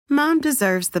Mom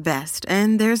deserves the best,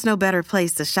 and there's no better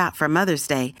place to shop for Mother's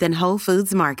Day than Whole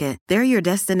Foods Market. They're your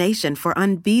destination for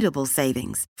unbeatable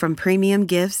savings, from premium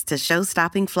gifts to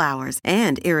show-stopping flowers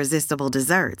and irresistible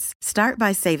desserts. Start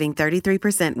by saving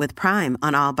 33% with Prime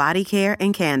on all body care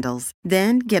and candles.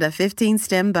 Then get a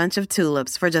 15-stem bunch of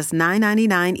tulips for just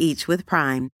 $9.99 each with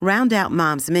Prime. Round out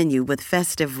Mom's menu with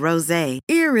festive rosé,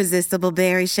 irresistible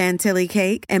berry chantilly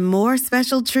cake, and more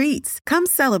special treats. Come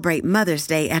celebrate Mother's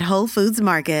Day at Whole Foods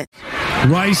Market.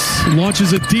 Rice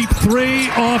launches a deep three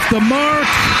off the mark.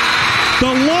 The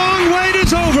long wait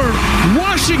is over.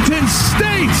 Washington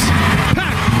State,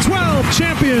 Pac-12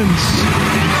 champions.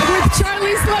 With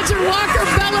Charlie Sledger, Walker,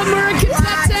 Bella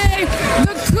Murray-Kitete,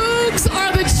 the Cougs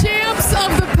are the champs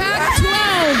of the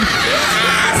Pac-12.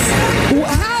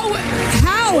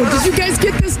 How did you guys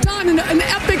get this done in an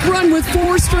epic run with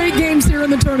 4 straight games here in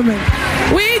the tournament?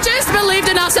 We just believed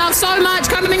in ourselves so much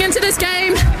coming into this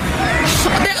game.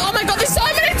 Oh my God, there's so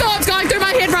many thoughts going through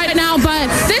my head right now, but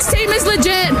this team is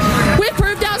legit. We've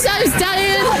proved ourselves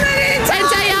day in and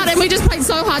day out, and we just played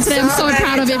so hard today. I'm so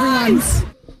proud of everyone.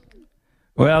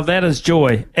 Well, that is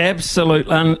joy, absolute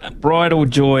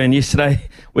unbridled joy. And yesterday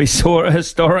we saw a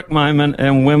historic moment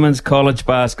in women's college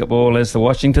basketball as the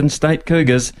Washington State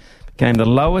Cougars became the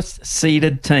lowest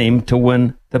seeded team to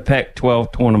win the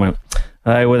Pac-12 tournament.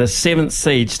 They were the 7th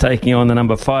seeds taking on the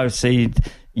number 5 seed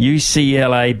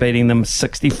UCLA, beating them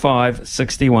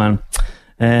 65-61.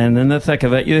 And in the thick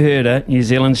of it, you heard it, New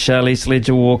Zealand's Charlize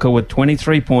Sledger-Walker with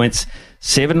 23 points,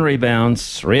 7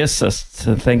 rebounds, 3 assists.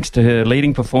 And thanks to her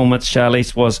leading performance,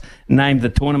 Charlize was named the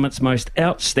tournament's most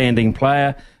outstanding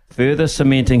player, further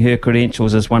cementing her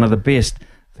credentials as one of the best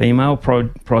female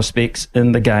prospects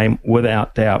in the game,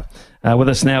 without doubt. With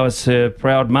us now is her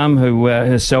proud mum, who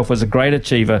herself was a great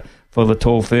achiever for the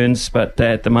tall Ferns, but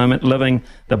at the moment living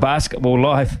the basketball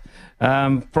life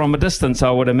from a distance,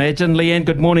 I would imagine. Leanne,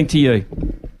 good morning to you.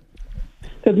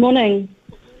 Good morning.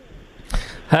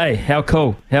 Hey, how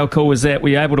cool? How cool was that? Were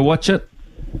you able to watch it?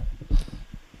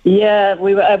 Yeah,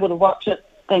 we were able to watch it,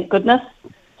 thank goodness.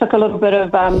 Took a little bit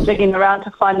of digging around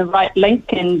to find the right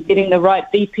link and getting the right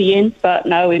VPNs, but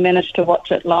no, we managed to watch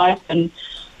it live and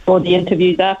saw the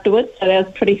interviews afterwards, so that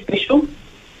was pretty special.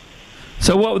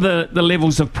 So what were the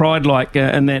levels of pride like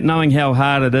in that, knowing how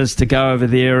hard it is to go over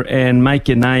there and make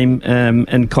your name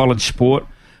in college sport?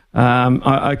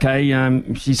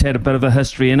 She's had a bit of a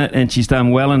history in it and she's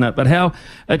done well in it, but how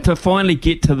to finally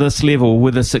get to this level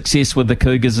with the success with the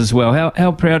Cougars as well,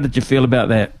 how proud did you feel about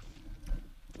that?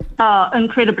 Oh,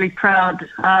 incredibly proud.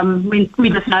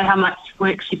 We just know how much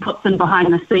work she puts in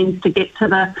behind the scenes to get to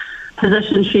the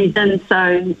position she's in,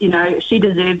 so, you know, she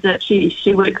deserves it.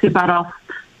 She works her butt off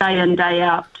day in, day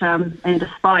out, and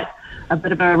despite a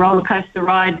bit of a roller coaster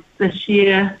ride this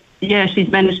year, yeah, she's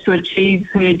managed to achieve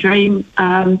her dream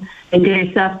and get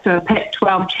herself to a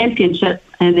Pac-12 championship,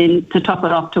 and then to top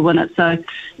it off to win it. So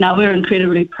now we're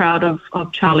incredibly proud of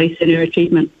Charlize and her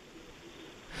achievement.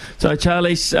 So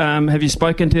Charlize, have you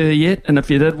spoken to her yet? And if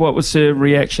you did, what was her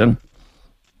reaction?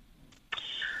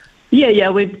 Yeah,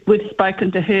 we've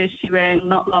spoken to her. She rang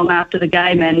not long after the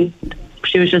game and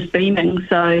she was just beaming.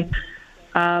 So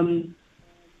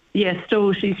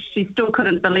she still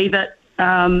couldn't believe it.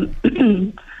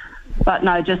 But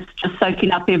no, just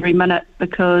soaking up every minute,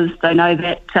 because they know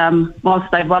that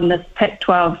whilst they've won this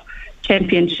Pac-12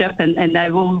 championship and they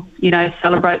will, you know,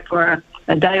 celebrate for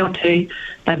a day or two,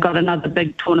 they've got another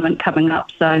big tournament coming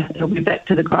up. So they'll be back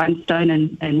to the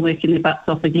grindstone and working their butts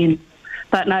off again.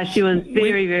 But no, she was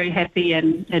very, very happy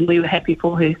and we were happy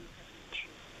for her.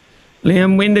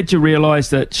 Liam, when did you realise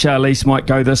that Charlize might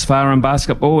go this far in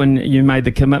basketball and you made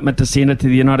the commitment to send her to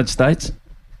the United States?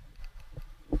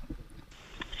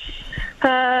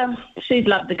 She's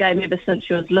loved the game ever since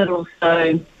she was little,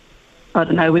 so I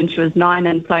don't know, when she was 9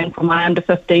 and playing for my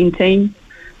under-15 team,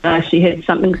 she had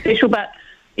something special. But,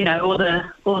 you know,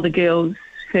 all the girls,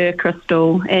 her,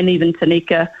 Crystal, and even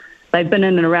Tanika, they've been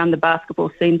in and around the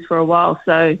basketball scenes for a while,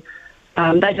 so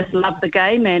they just love the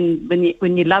game, and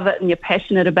when you love it and you're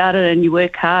passionate about it and you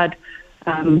work hard,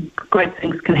 great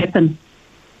things can happen.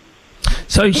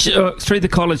 So through the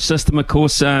college system, of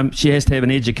course, she has to have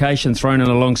an education thrown in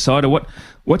alongside her.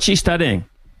 What's she studying?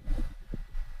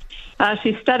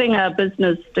 She's studying a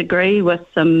business degree with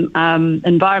some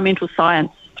environmental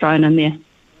science thrown in there.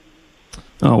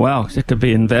 Oh, wow. That could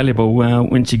be invaluable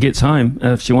when she gets home,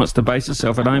 if she wants to base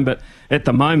herself at home. But at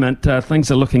the moment,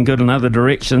 things are looking good in other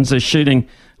directions. Her shooting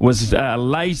was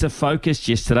laser-focused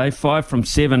yesterday, 5 from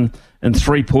 7 in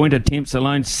three-point attempts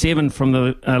alone, 7 from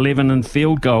the 11 in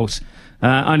field goals,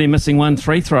 only missing 1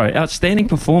 free throw. Outstanding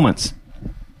performance.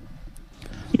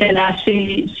 And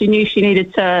she knew she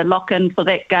needed to lock in for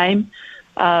that game.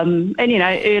 And,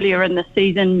 earlier in the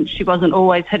season, she wasn't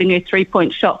always hitting her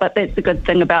three-point shot, but that's the good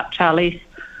thing about Charlize.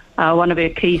 One of her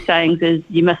key sayings is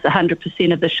you miss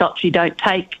 100% of the shots you don't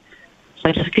take,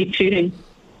 so just keep shooting.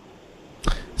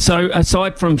 So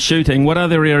aside from shooting, what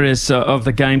other areas of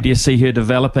the game do you see her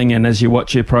developing in as you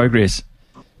watch her progress?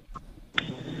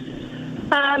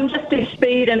 Just her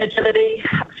speed and agility.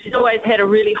 She's always had a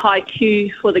really high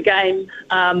Q for the game.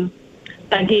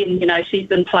 Again, she's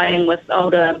been playing with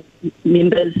older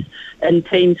members in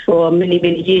teams for many,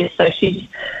 many years, so she's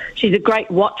a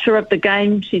great watcher of the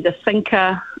game. She's a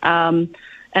thinker. And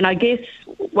I guess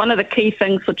one of the key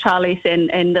things for Charlize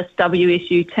and this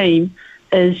WSU team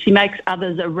is she makes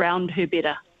others around her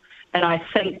better. And I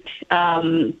think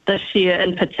this year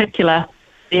in particular,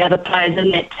 the other players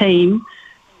in that team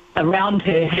around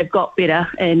her have got better.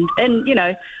 And I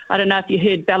don't know if you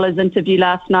heard Bella's interview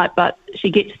last night, but she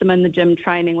gets them in the gym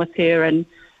training with her and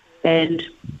they're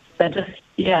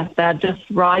just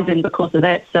rising because of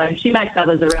that. So she makes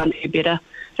others around her better.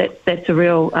 That's a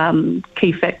real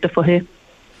key factor for her.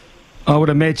 I would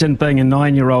imagine being a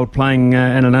 9-year-old playing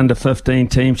in an under-15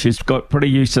 team, she's got pretty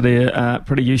used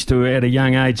to at a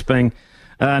young age being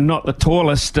not the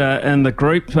tallest in the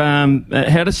group.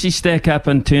 How does she stack up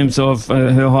in terms of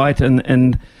her height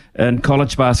in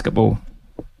college basketball?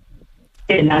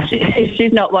 Yeah, no,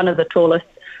 she's not one of the tallest,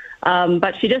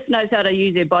 but she just knows how to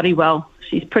use her body well.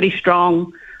 She's pretty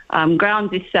strong,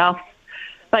 grounds herself.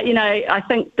 But, I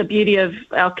think the beauty of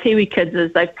our Kiwi kids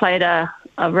is they've played a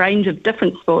range of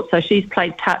different sports. So she's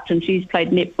played touch and she's played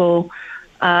netball,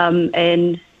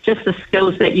 and just the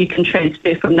skills that you can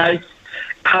transfer from those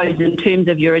codes in terms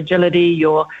of your agility,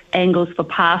 your angles for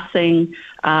passing,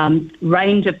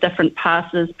 range of different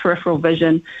passes, peripheral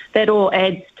vision. That all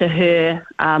adds to her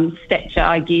stature,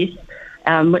 I guess,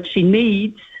 which she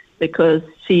needs because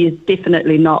she is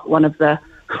definitely not one of the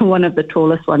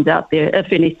tallest ones out there.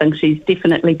 If anything, she's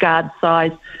definitely guard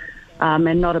size,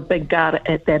 and not a big guard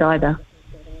at that either.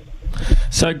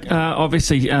 So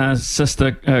obviously,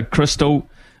 Sister Crystal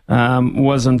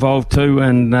was involved too.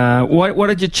 And what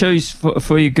did you choose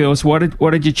for you girls? What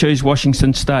did you choose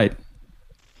Washington State?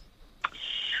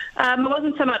 It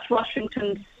wasn't so much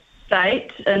Washington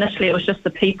State. Initially, it was just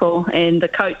the people and the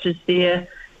coaches there.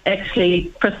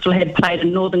 Actually, Crystal had played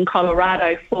in Northern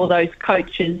Colorado for those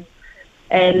coaches.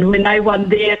 And when they won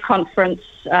their conference,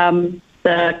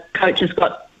 the coaches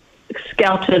got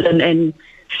scouted and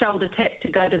shoulder tapped to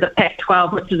go to the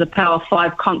Pac-12, which is a Power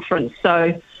 5 conference.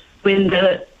 So when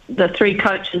the three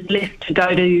coaches left to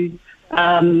go to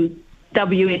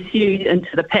WSU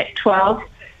into the Pac-12,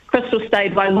 Crystal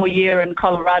stayed one more year in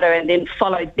Colorado and then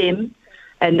followed them.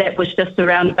 And that was just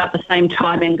around about the same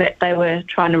timing that they were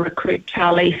trying to recruit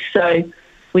Charlize. So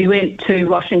we went to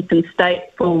Washington State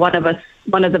for one of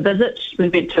the visits. We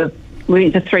went to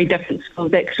 3 different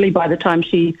schools actually by the time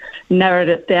she narrowed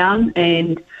it down.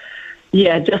 And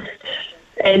those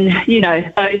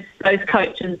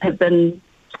coaches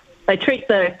they treat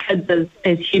the kids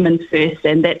as humans first,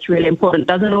 and that's really important. It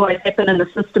doesn't always happen in the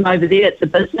system over there. It's a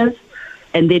business,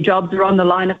 and their jobs are on the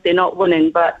line if they're not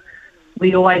winning. But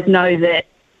we always know that,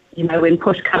 when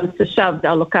push comes to shove,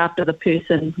 they'll look after the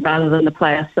person rather than the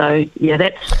player. So,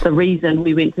 that's the reason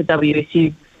we went to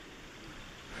WSU.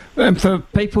 And for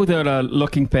people that are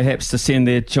looking perhaps to send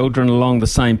their children along the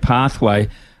same pathway,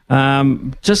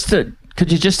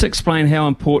 could you just explain how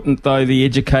important, though, the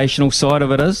educational side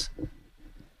of it is?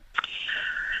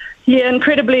 Yeah,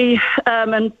 incredibly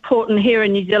important here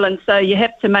in New Zealand. So you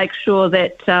have to make sure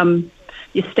that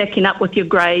you're stacking up with your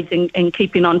grades and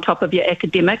keeping on top of your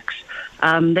academics.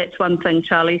 That's one thing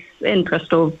Charlize and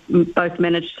Crystal both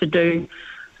managed to do.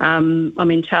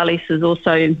 Charlize is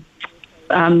also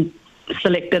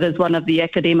selected as one of the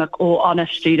academic or honour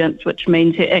students, which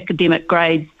means her academic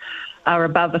grades are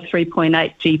above a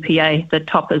 3.8 GPA. The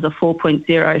top is a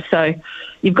 4.0. So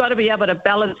you've got to be able to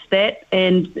balance that,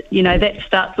 and that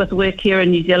starts with work here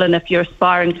in New Zealand. If you're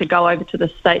aspiring to go over to the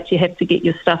States, you have to get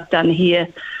your stuff done here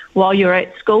while you're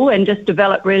at school and just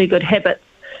develop really good habits.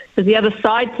 Because the other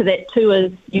side to that too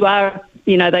is you are,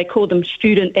 they call them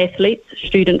student athletes,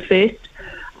 student first.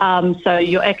 So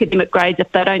your academic grades,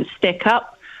 if they don't stack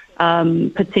up,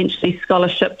 potentially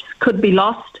scholarships could be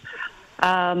lost.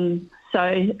 So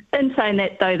in saying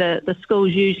that, though, the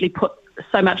schools usually put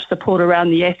so much support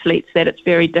around the athletes that it's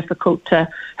very difficult to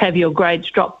have your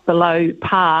grades drop below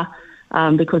par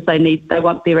because they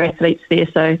want their athletes there.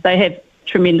 So they have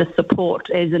tremendous support,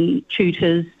 as in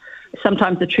tutors.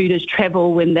 Sometimes the tutors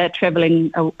travel when they're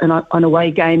travelling on away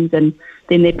games, and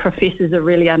then their professors are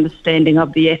really understanding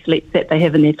of the athletes that they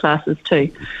have in their classes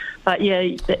too. But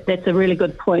yeah, that's a really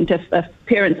good point. If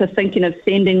parents are thinking of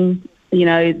sending,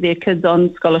 their kids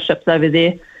on scholarships over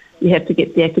there, you have to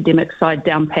get the academic side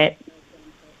down pat.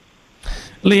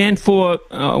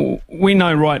 Leanne, we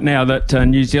know right now that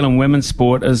New Zealand women's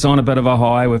sport is on a bit of a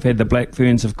high. We've had the Black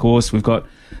Ferns, of course. We've got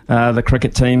the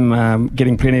cricket team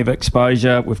getting plenty of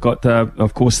exposure. We've got,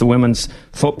 of course, the Women's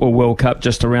Football World Cup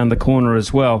just around the corner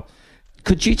as well.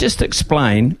 Could you just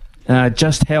explain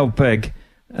just how big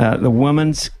the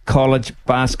women's college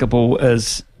basketball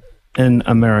is in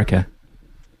America?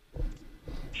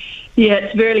 Yeah,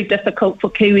 it's very difficult for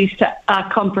Kiwis to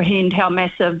comprehend how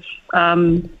massive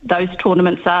those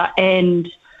tournaments are,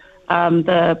 and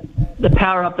the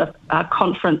power of the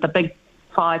conference, the Big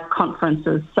Five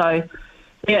conferences. So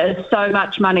there is so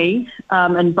much money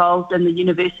involved in the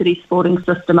university sporting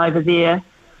system over there.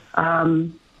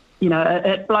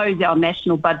 It blows our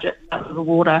national budget out of the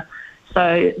water.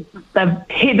 So they've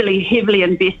heavily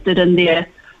invested in their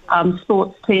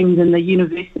sports teams in the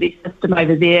university system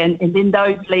over there, and then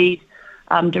those lead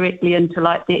directly into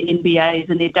like their NBAs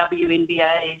and their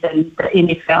WNBAs and the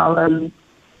NFL,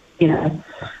 and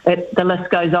the list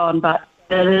goes on. But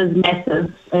it is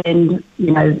massive, and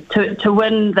to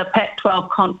win the Pac-12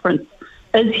 conference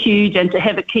is huge, and to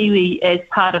have a Kiwi as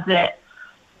part of that,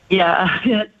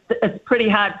 it's pretty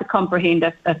hard to comprehend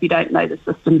if you don't know the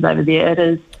systems over there. It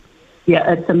is,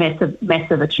 it's a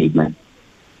massive achievement.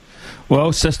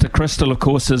 Well, Sister Crystal, of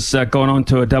course, has gone on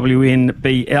to a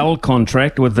WNBL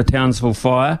contract with the Townsville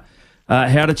Fire.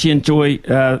 How did she enjoy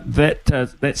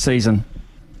that season?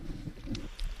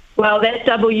 Well, that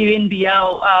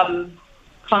WNBL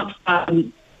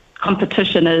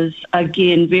competition is,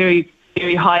 again, very,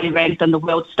 very highly ranked on the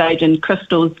world stage, and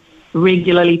Crystal's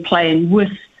regularly playing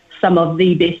with some of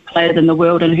the best players in the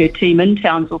world in her team in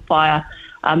Townsville Fire.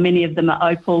 Many of them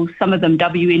are Opal, some of them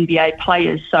WNBA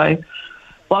players. So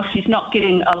while she's not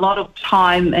getting a lot of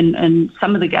time in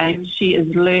some of the games, she is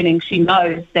learning. She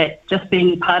knows that just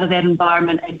being part of that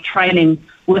environment and training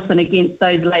with and against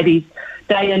those ladies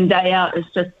day in, day out is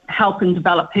just helping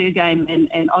develop her game.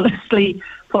 And honestly,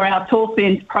 for our Tall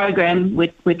Ferns program,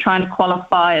 we're trying to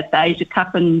qualify at the Asia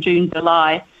Cup in June,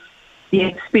 July. The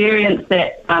experience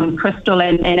that Crystal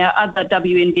and our other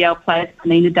WNBL players,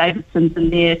 Panina Davidson's in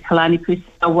there, Kalani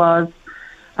Purcell was,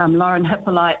 Lauren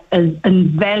Hippolyte, is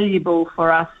invaluable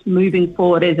for us moving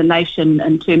forward as a nation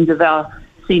in terms of our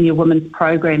senior women's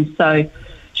program. So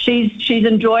she's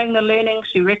enjoying the learning.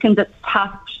 She reckons it's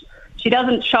tough. She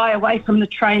doesn't shy away from the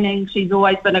training. She's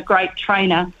always been a great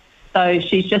trainer. So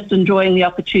she's just enjoying the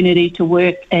opportunity to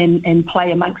work and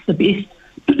play amongst the best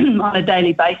on a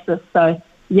daily basis. So,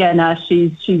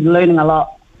 she's learning a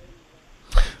lot.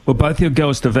 Well, both your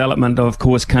girls' development, of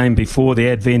course, came before the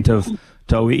advent of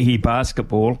Tauihi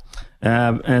basketball,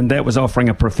 and that was offering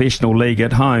a professional league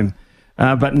at home.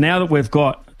 But now that we've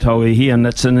got Tauihi, and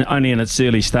it's only in its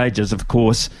early stages, of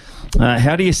course,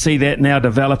 how do you see that now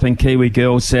developing Kiwi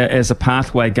girls as a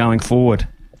pathway going forward?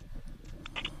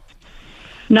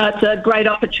 No, it's a great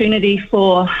opportunity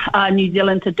for New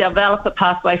Zealand to develop a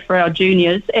pathway for our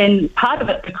juniors, and part of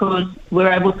it because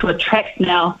we're able to attract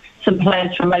now some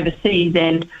players from overseas.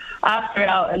 And after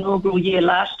our inaugural year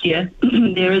last year,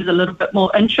 there is a little bit more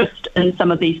interest in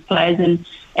some of these players,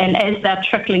 and as they're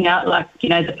trickling out, like the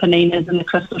Paninas and the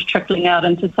Crystals trickling out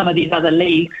into some of these other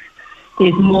leagues,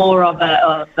 there's more of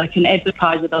they can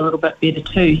advertise it a little bit better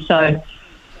too. So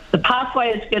the pathway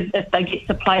is good if they get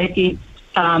to play against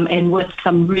and with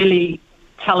some really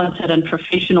talented and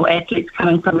professional athletes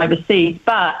coming from overseas,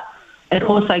 but it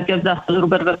also gives us a little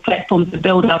bit of a platform to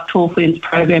build our Tall Ferns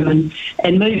program,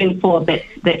 and moving forward,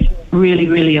 that's really,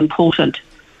 really important.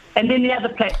 And then the other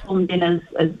platform then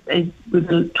is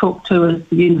we've talked to is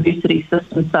the university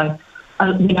system. So,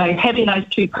 having those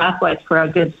two pathways for our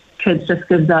kids just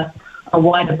gives us a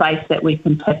wider base that we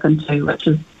can tap into, which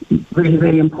is really,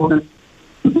 really important.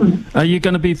 Are you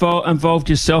going to be involved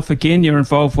yourself again? You're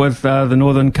involved with the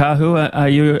Northern Kahua. Are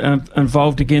you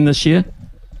involved again this year?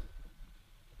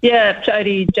 Yeah,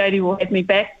 if Jody will have me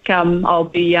back, I'll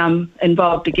be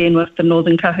involved again with the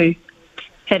Northern Kahua.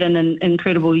 Had an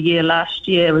incredible year last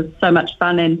year. It was so much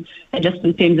fun, and just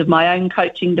in terms of my own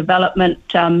coaching development,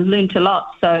 learned a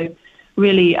lot. So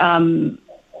really,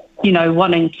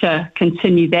 wanting to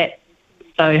continue that.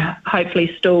 So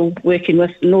hopefully still working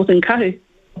with Northern Kahua.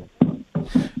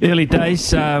 Early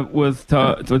days with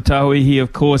Tauihi,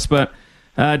 of course, but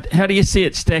how do you see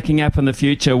it stacking up in the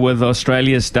future with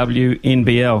Australia's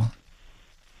WNBL?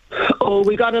 Oh,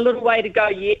 we got a little way to go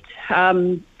yet.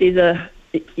 There's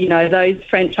those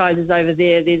franchises over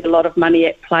there, there's a lot of money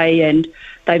at play, and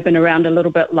they've been around a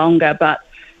little bit longer, but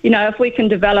if we can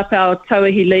develop our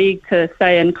Tauahi League to,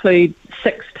 say, include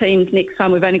 6 teams next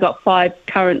time, we've only got 5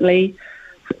 currently,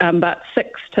 but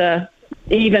 6 to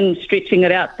even stretching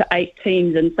it out to 8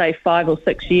 teams in, say, 5 or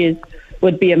 6 years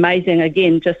would be amazing,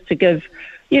 again, just to give,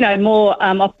 more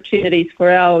opportunities for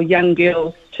our young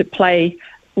girls to play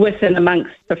with and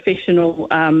amongst professional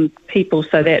people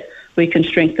so that we can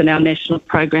strengthen our national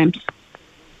programs.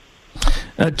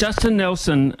 Justin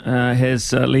Nelson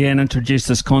has, Leanne, introduced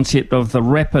this concept of the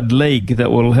Rapid League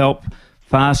that will help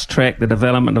fast-track the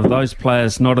development of those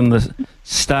players not in the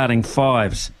starting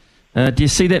 5s. Do you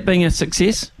see that being a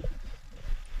success?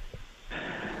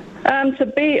 To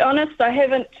be honest, I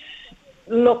haven't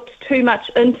looked too much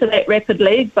into that Rapid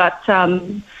League, but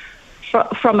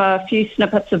from a few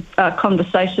snippets of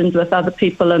conversations with other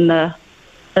people in the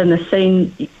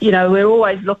scene, we're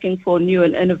always looking for new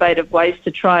and innovative ways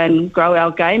to try and grow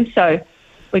our game. So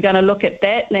we're going to look at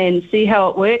that and see how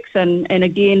it works. And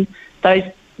again, those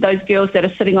girls that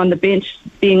are sitting on the bench,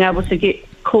 being able to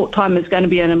get court time is going to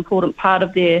be an important part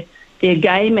of their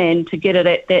game, and to get it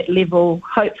at that level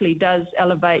hopefully does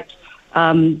elevate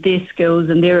their skills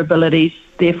and their abilities,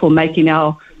 therefore making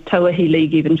our Tauahi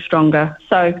League even stronger.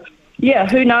 So, yeah,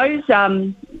 who knows?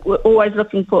 We're always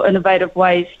looking for innovative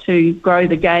ways to grow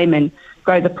the game and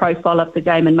grow the profile of the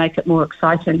game and make it more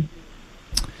exciting.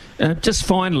 Just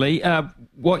finally,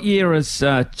 what year is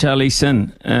Charlize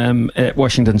in at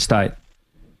Washington State?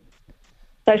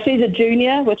 So she's a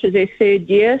junior, which is her 3rd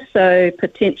year, so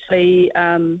potentially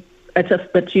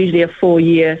it's usually a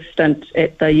 4-year stint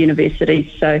at the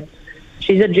university. So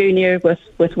she's a junior with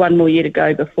 1 more year to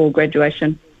go before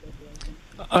graduation.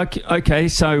 Okay,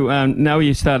 so now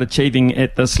you start achieving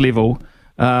at this level,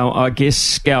 I guess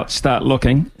scouts start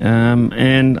looking,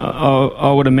 and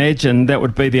I would imagine that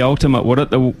would be the ultimate, would it,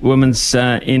 the women's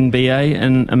NBA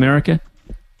in America?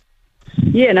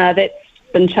 Yeah, no, that's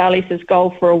been Charlize's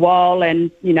goal for a while,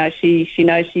 and, she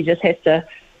knows she just has to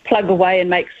plug away and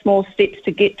make small steps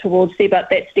to get towards there, but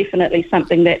that's definitely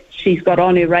something that she's got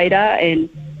on her radar and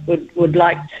would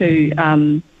like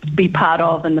to be part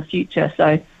of in the future.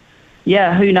 So,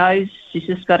 yeah, who knows? She's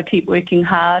just got to keep working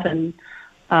hard and,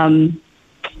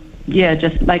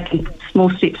 just making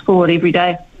small steps forward every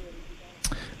day.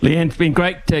 Leanne, it's been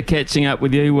great catching up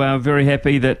with you. Very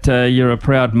happy that you're a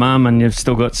proud mum and you've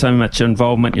still got so much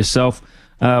involvement yourself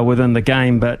within the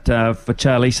game. But for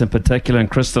Charlize in particular and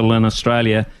Crystal in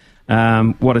Australia,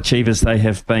 what achievers they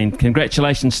have been.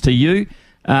 Congratulations to you,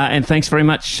 and thanks very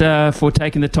much for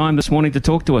taking the time this morning to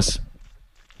talk to us.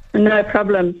 No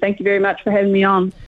problem. Thank you very much for having me on.